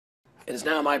It is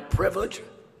now my privilege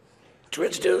to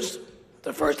introduce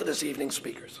the first of this evening's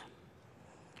speakers.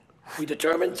 We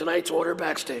determined tonight's order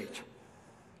backstage.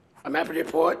 I'm happy to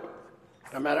report,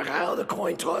 no matter how the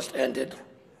coin toss ended,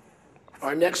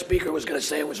 our next speaker was going to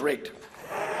say it was rigged.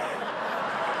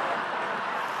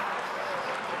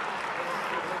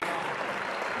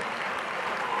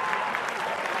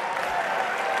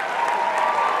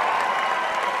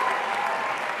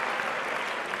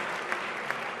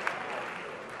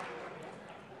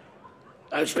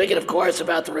 I'm speaking, of course,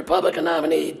 about the Republican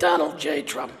nominee, Donald J.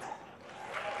 Trump.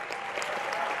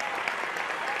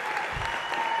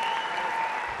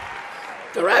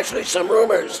 There are actually some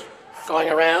rumors going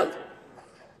around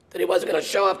that he wasn't going to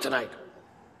show up tonight.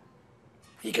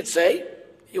 He could say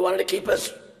he wanted to keep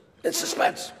us in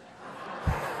suspense.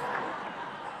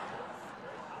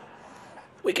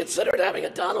 We considered having a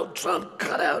Donald Trump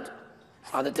cutout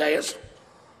on the dais,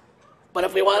 but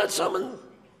if we wanted someone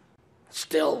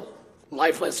still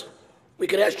lifeless, we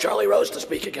could ask Charlie Rose to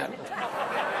speak again.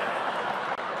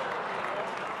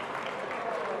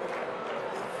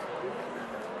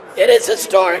 It is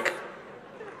historic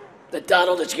that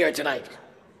Donald is here tonight.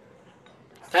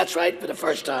 That's right, for the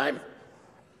first time,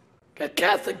 the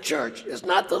Catholic Church is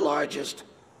not the largest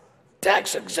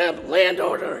tax-exempt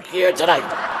landowner here tonight.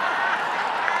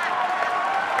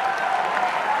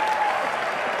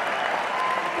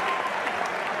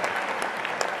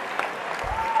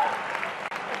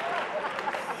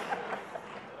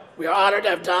 We are honored to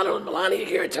have Donald and Melania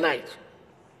here tonight.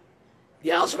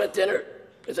 The Al Smith dinner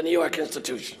is a New York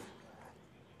institution.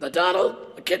 The Donald,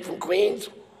 a kid from Queens,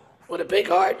 with a big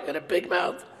heart and a big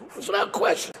mouth, was without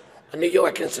question a New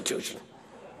York institution.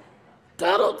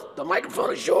 Donald, the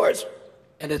microphone is yours,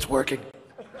 and it's working.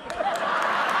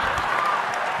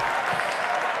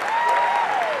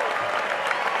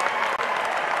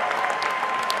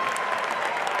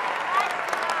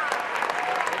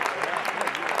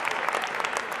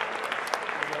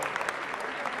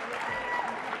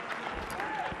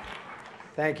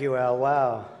 Thank you, Al.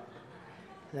 Wow.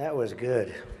 That was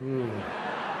good.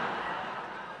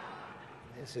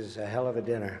 This is a hell of a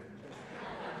dinner.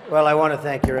 Well, I want to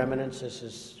thank Your Eminence. This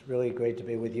is really great to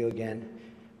be with you again.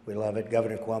 We love it.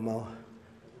 Governor Cuomo,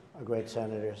 our great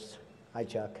senators. Hi,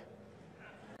 Chuck.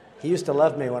 He used to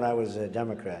love me when I was a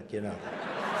Democrat, you know.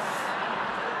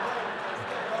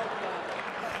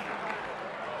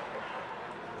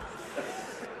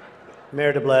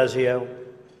 Mayor de Blasio,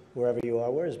 wherever you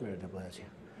are. Where's Mayor de Blasio?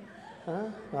 Huh?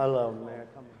 Hello, Mayor.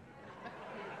 Come on.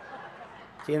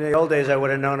 See, in the old days, I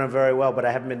would have known him very well, but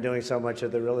I haven't been doing so much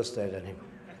of the real estate anymore.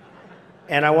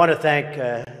 And I want to thank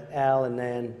Al and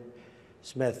Nan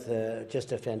Smith.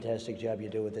 Just a fantastic job you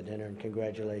do with the dinner, and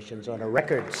congratulations on a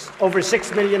record. Over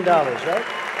 $6 million, right?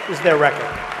 Is their record.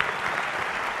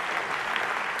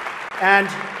 And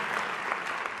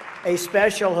a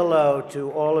special hello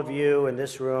to all of you in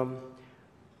this room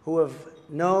who have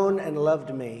known and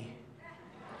loved me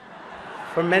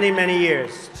for many, many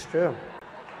years. It's true.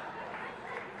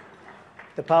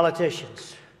 The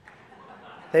politicians.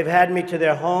 They've had me to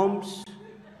their homes.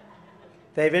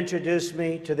 They've introduced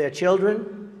me to their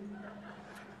children.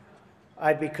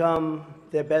 I've become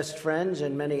their best friends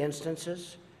in many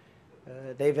instances.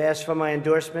 They've asked for my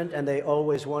endorsement, and they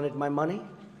always wanted my money.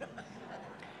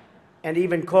 And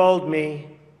even called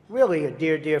me really a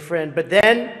dear, dear friend. But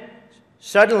then,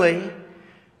 suddenly,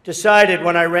 decided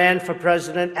when I ran for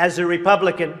president as a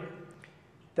Republican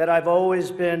that I've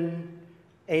always been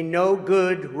a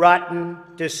no-good, rotten,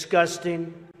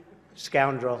 disgusting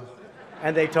scoundrel.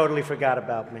 And they totally forgot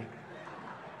about me.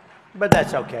 But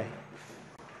that's okay.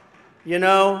 You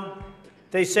know,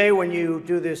 they say when you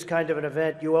do this kind of an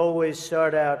event, you always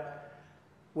start out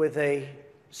with a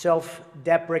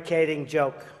self-deprecating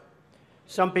joke.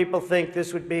 Some people think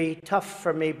this would be tough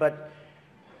for me, but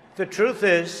the truth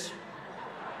is,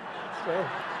 true.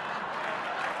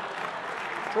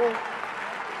 True.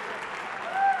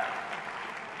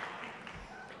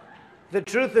 The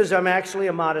truth is I'm actually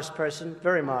a modest person,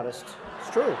 very modest.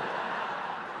 It's true.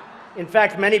 In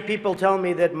fact, many people tell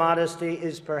me that modesty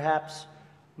is perhaps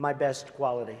my best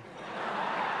quality.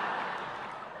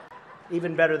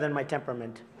 Even better than my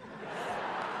temperament.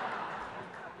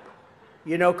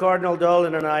 You know, Cardinal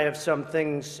Dolan and I have some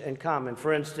things in common.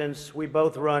 For instance, we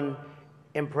both run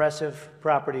impressive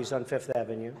properties on Fifth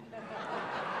Avenue.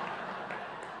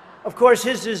 Of course,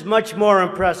 his is much more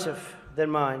impressive than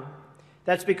mine.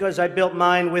 That's because I built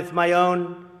mine with my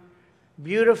own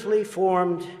beautifully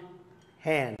formed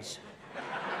hands.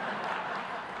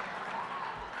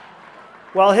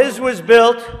 While his was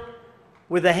built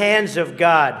with the hands of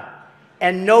God,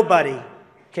 and nobody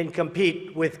can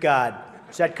compete with God.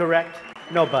 Is that correct?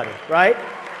 Nobody, right?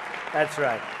 That's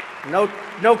right. No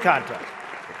contest.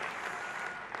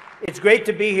 It's great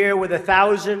to be here with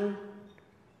 1,000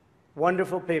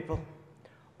 wonderful people,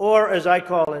 or as I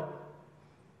call it,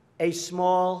 a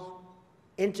small,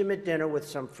 intimate dinner with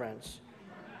some friends.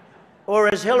 Or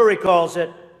as Hillary calls it,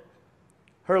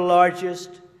 her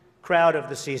largest crowd of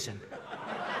the season.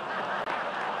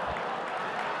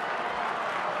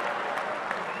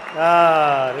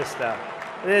 This stuff.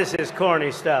 This is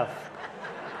corny stuff.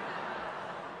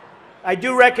 I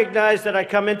do recognize that I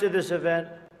come into this event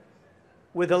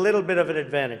with a little bit of an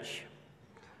advantage.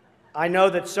 I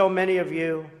know that so many of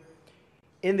you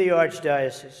in the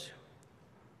Archdiocese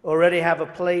already have a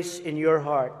place in your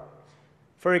heart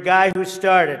for a guy who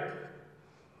started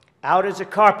out as a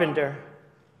carpenter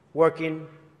working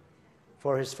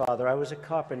for his father. I was a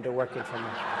carpenter working for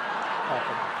my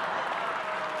father.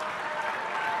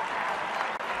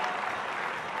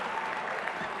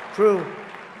 True.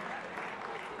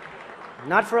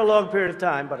 Not for a long period of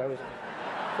time, but I was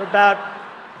for about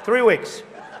 3 weeks.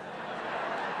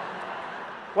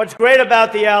 What's great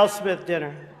about the Al Smith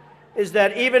dinner is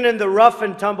that even in the rough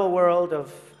and tumble world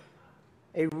of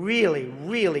a really,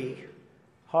 really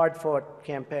hard-fought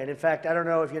campaign. In fact, I don't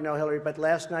know if you know Hillary, but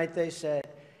last night they said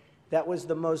that was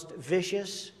the most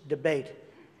vicious debate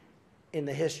in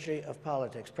the history of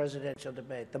politics, presidential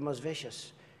debate, the most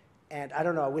vicious. And I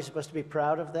don't know, are we supposed to be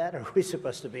proud of that, or are we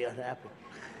supposed to be unhappy?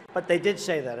 But they did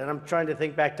say that, and I'm trying to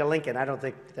think back to Lincoln. I don't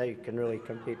think they can really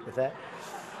compete with that.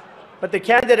 But the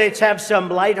candidates have some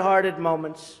lighthearted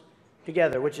moments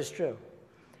together, which is true.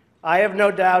 I have no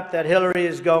doubt that Hillary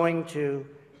is going to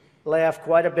laugh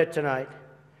quite a bit tonight,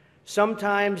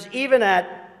 sometimes even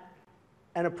at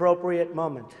an appropriate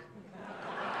moment.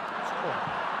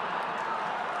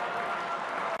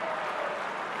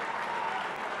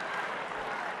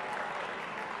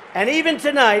 And even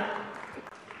tonight,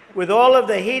 with all of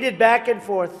the heated back and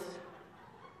forth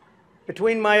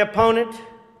between my opponent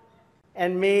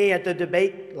and me at the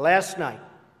debate last night,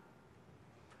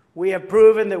 we have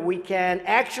proven that we can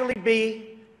actually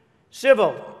be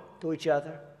civil to each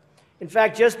other. In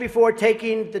fact, just before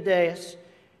taking the dais,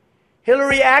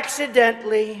 Hillary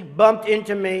accidentally bumped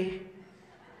into me,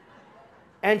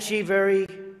 and she very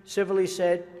civilly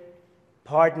said,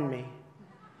 "Pardon me."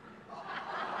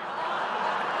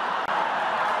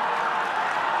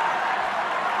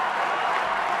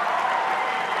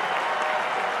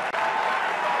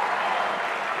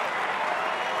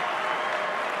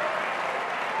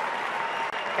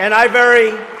 And I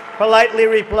very politely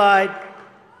replied,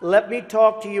 "Let me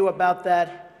talk to you about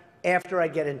that after I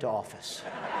get into office."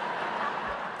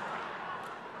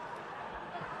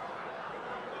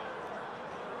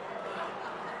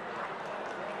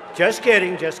 Just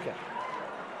kidding, just kidding.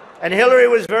 And Hillary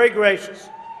was very gracious.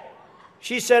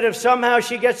 She said if somehow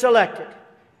she gets elected,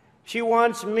 she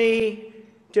wants me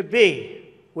to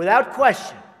be, without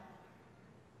question,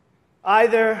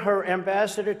 either her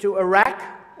ambassador to Iraq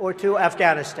or to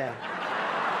Afghanistan.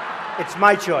 It's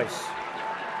my choice.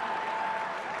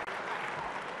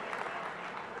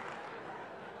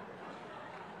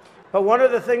 But one of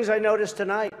the things I noticed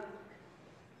tonight,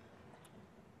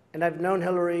 and I've known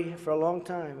Hillary for a long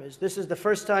time, is this is the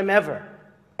first time ever,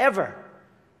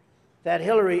 that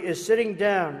Hillary is sitting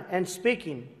down and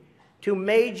speaking to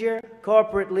major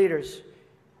corporate leaders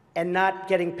and not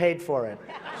getting paid for it.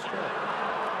 It's true.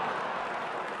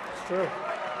 It's true.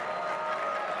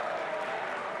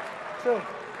 True.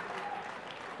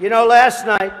 You know, last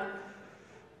night,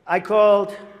 I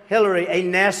called Hillary a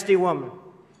nasty woman.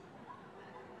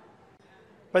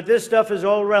 But this stuff is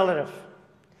all relative.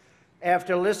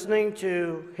 After listening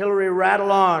to Hillary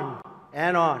rattle on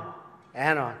and on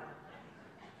and on,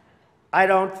 I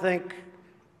don't think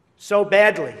so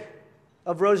badly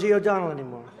of Rosie O'Donnell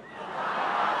anymore.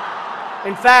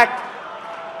 In fact,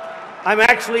 I'm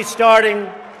actually starting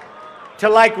to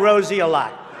like Rosie a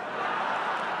lot.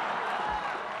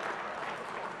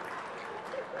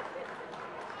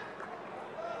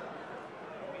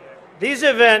 These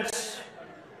events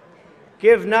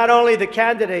give not only the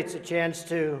candidates a chance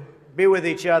to be with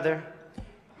each other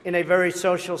in a very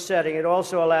social setting, it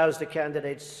also allows the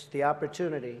candidates the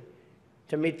opportunity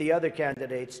to meet the other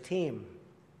candidates' team.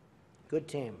 Good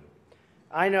team.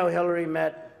 I know Hillary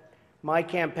met my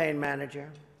campaign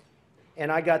manager,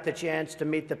 and I got the chance to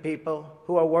meet the people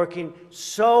who are working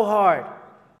so hard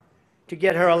to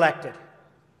get her elected.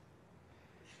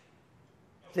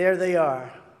 There they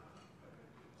are.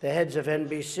 The heads of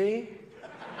NBC,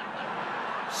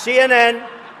 CNN,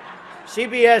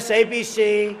 CBS,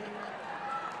 ABC.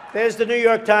 There's the New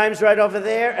York Times right over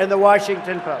there, and the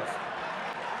Washington Post.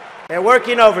 They're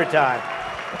working overtime.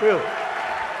 True.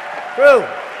 True.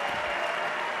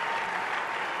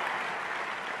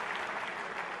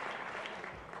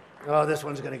 Oh, this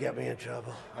one's going to get me in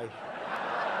trouble.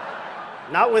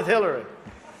 Not with Hillary.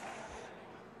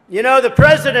 You know, the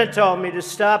president told me to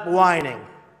stop whining.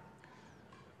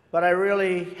 But I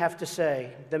really have to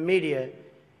say, the media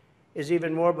is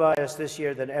even more biased this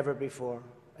year than ever before.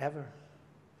 Ever.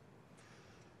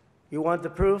 You want the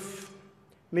proof?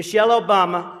 Michelle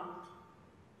Obama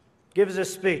gives a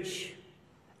speech,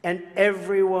 and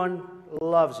everyone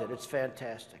loves it. It's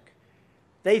fantastic.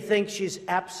 They think she's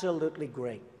absolutely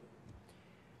great.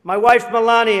 My wife,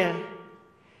 Melania,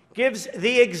 gives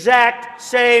the exact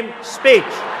same speech.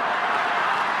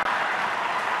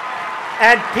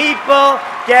 And people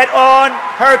get on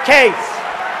her case.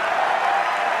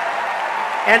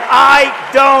 And I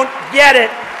don't get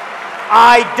it.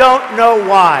 I don't know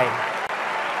why.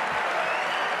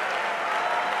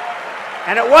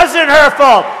 And it wasn't her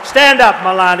fault. Stand up,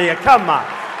 Melania. Come on.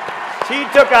 She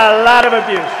took a lot of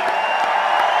abuse.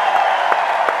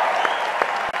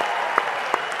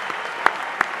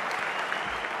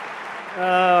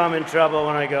 Oh, I'm in trouble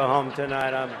when I go home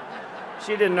tonight.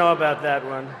 She didn't know about that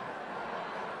one.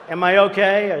 Am I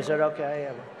okay? Is it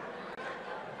okay?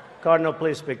 Cardinal,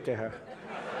 please speak to her.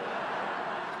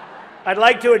 I'd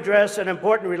like to address an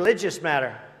important religious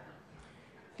matter,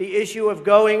 the issue of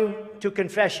going to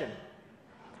confession,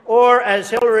 or as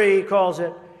Hillary calls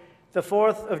it, the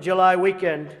 4th of July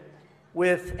weekend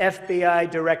with FBI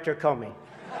Director Comey.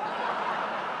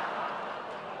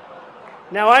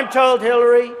 Now, I'm told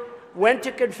Hillary went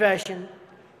to confession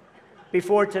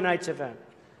before tonight's event.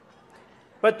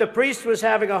 But the priest was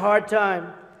having a hard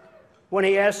time when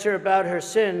he asked her about her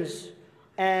sins,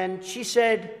 and she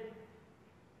said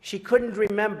she couldn't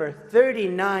remember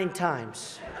 39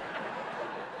 times.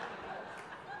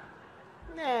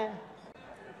 Nah.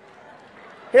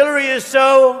 Hillary is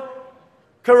so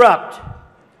corrupt.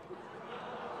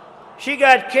 She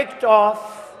got kicked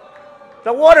off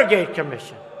the Watergate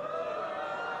Commission.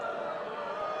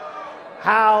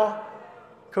 How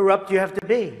corrupt do you have to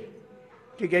be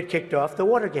to get kicked off the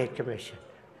Watergate Commission?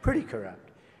 Pretty corrupt.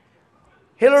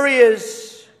 Hillary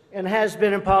is and has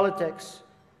been in politics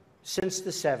since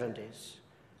the 70s.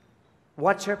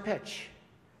 What's her pitch?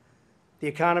 The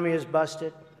economy is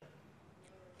busted.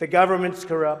 The government's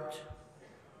corrupt.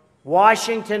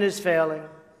 Washington is failing.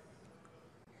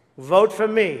 Vote for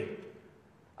me.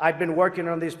 I've been working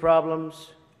on these problems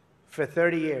for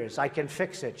 30 years. I can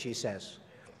fix it, she says.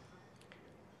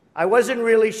 I wasn't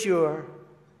really sure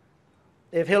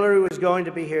if Hillary was going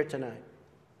to be here tonight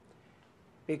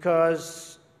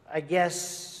because I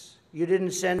guess you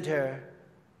didn't send her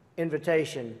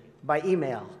invitation by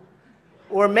email.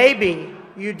 Or maybe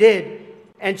you did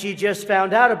and she just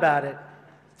found out about it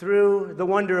through the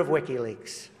wonder of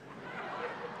WikiLeaks.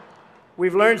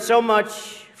 We've learned so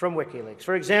much from WikiLeaks.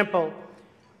 For example,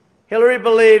 Hillary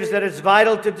believes that it's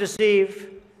vital to deceive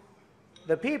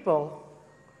the people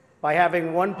by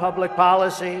having one public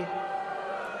policy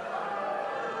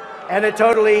and a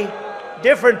totally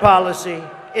different policy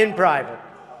in private.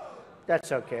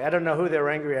 That's okay. I don't know who they're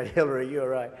angry at, Hillary, you're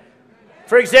right.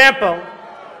 For example,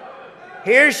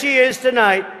 here she is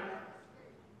tonight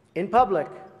in public,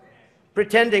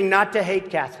 pretending not to hate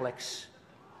Catholics.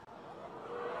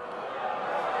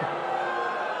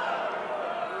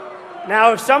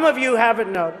 Now, if some of you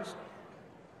haven't noticed,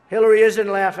 Hillary isn't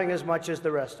laughing as much as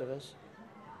the rest of us.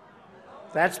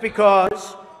 That's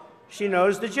because she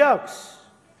knows the jokes.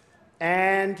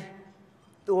 And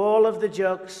all of the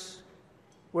jokes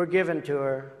were given to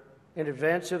her in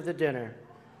advance of the dinner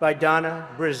by Donna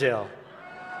Brazile,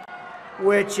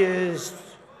 which is,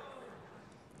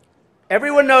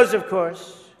 everyone knows, of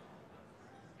course,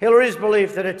 Hillary's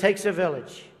belief that it takes a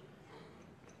village,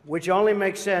 which only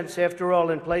makes sense, after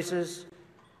all, in places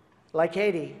like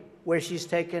Haiti, where she's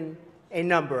taken a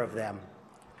number of them.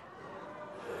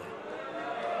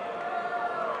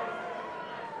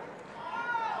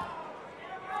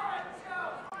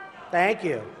 Thank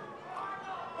you.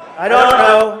 I don't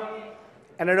know,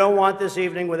 and I don't want this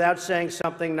evening without saying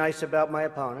something nice about my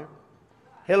opponent.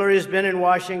 Hillary has been in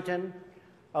Washington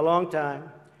a long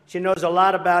time. She knows a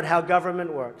lot about how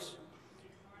government works.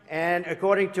 And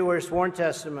according to her sworn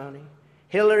testimony,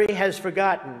 Hillary has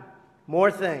forgotten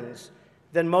more things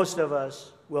than most of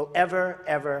us will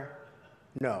ever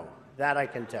know. That I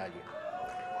can tell you.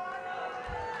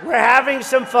 We're having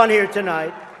some fun here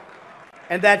tonight.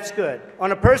 And that's good.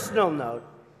 On a personal note,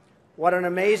 what an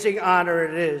amazing honor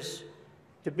it is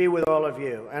to be with all of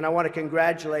you. And I want to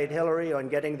congratulate Hillary on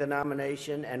getting the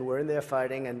nomination, and we're in there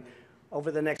fighting. And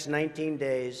over the next 19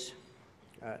 days,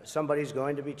 Somebody's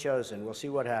going to be chosen. We'll see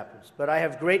what happens. But I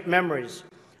have great memories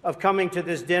of coming to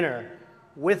this dinner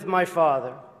with my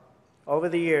father over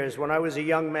the years when I was a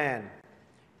young man.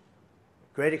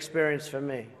 Great experience for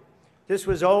me. This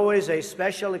was always a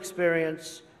special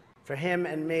experience for him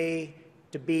and me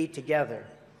to be together.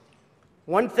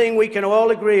 One thing we can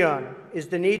all agree on is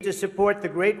the need to support the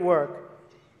great work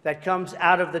that comes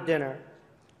out of the dinner.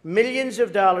 Millions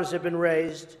of dollars have been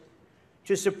raised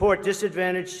to support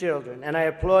disadvantaged children, and I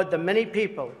applaud the many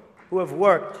people who have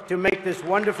worked to make this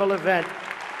wonderful event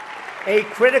a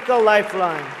critical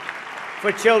lifeline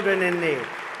for children in need.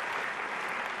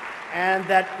 And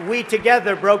that we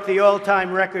together broke the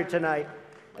all-time record tonight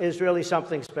is really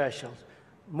something special.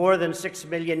 More than 6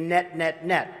 million net, net,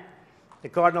 net. The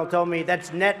Cardinal told me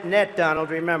that's net, net, Donald,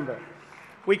 remember.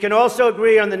 We can also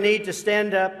agree on the need to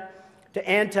stand up to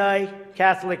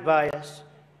anti-Catholic bias,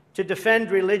 to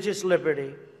defend religious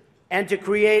liberty, and to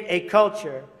create a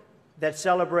culture that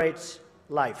celebrates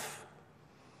life.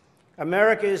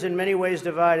 America is in many ways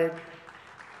divided.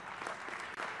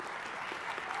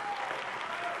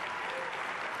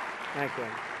 Thank you.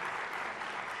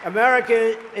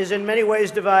 America is in many ways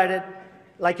divided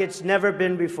like it's never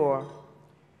been before.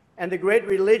 And the great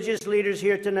religious leaders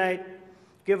here tonight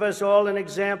give us all an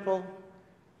example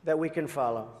that we can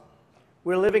follow.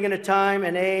 We're living in a time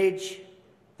and age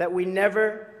that we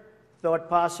never thought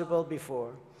possible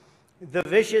before. The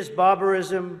vicious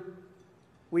barbarism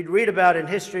we'd read about in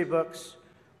history books,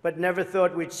 but never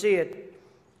thought we'd see it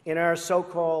in our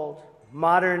so-called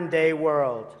modern-day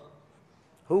world.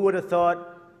 Who would have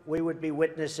thought we would be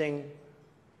witnessing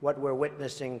what we're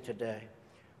witnessing today?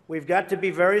 We've got to be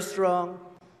very strong,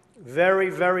 very,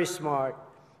 very smart,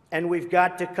 and we've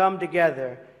got to come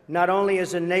together, not only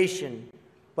as a nation,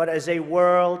 but as a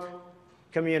world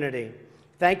community.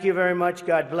 Thank you very much.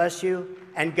 God bless you,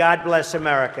 and God bless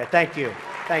America. Thank you.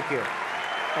 Thank you.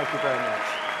 Thank you very much.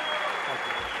 Thank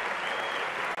you.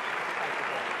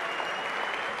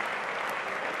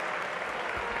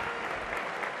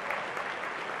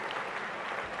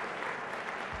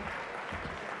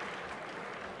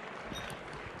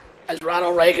 As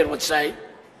Ronald Reagan would say,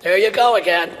 there you go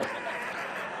again.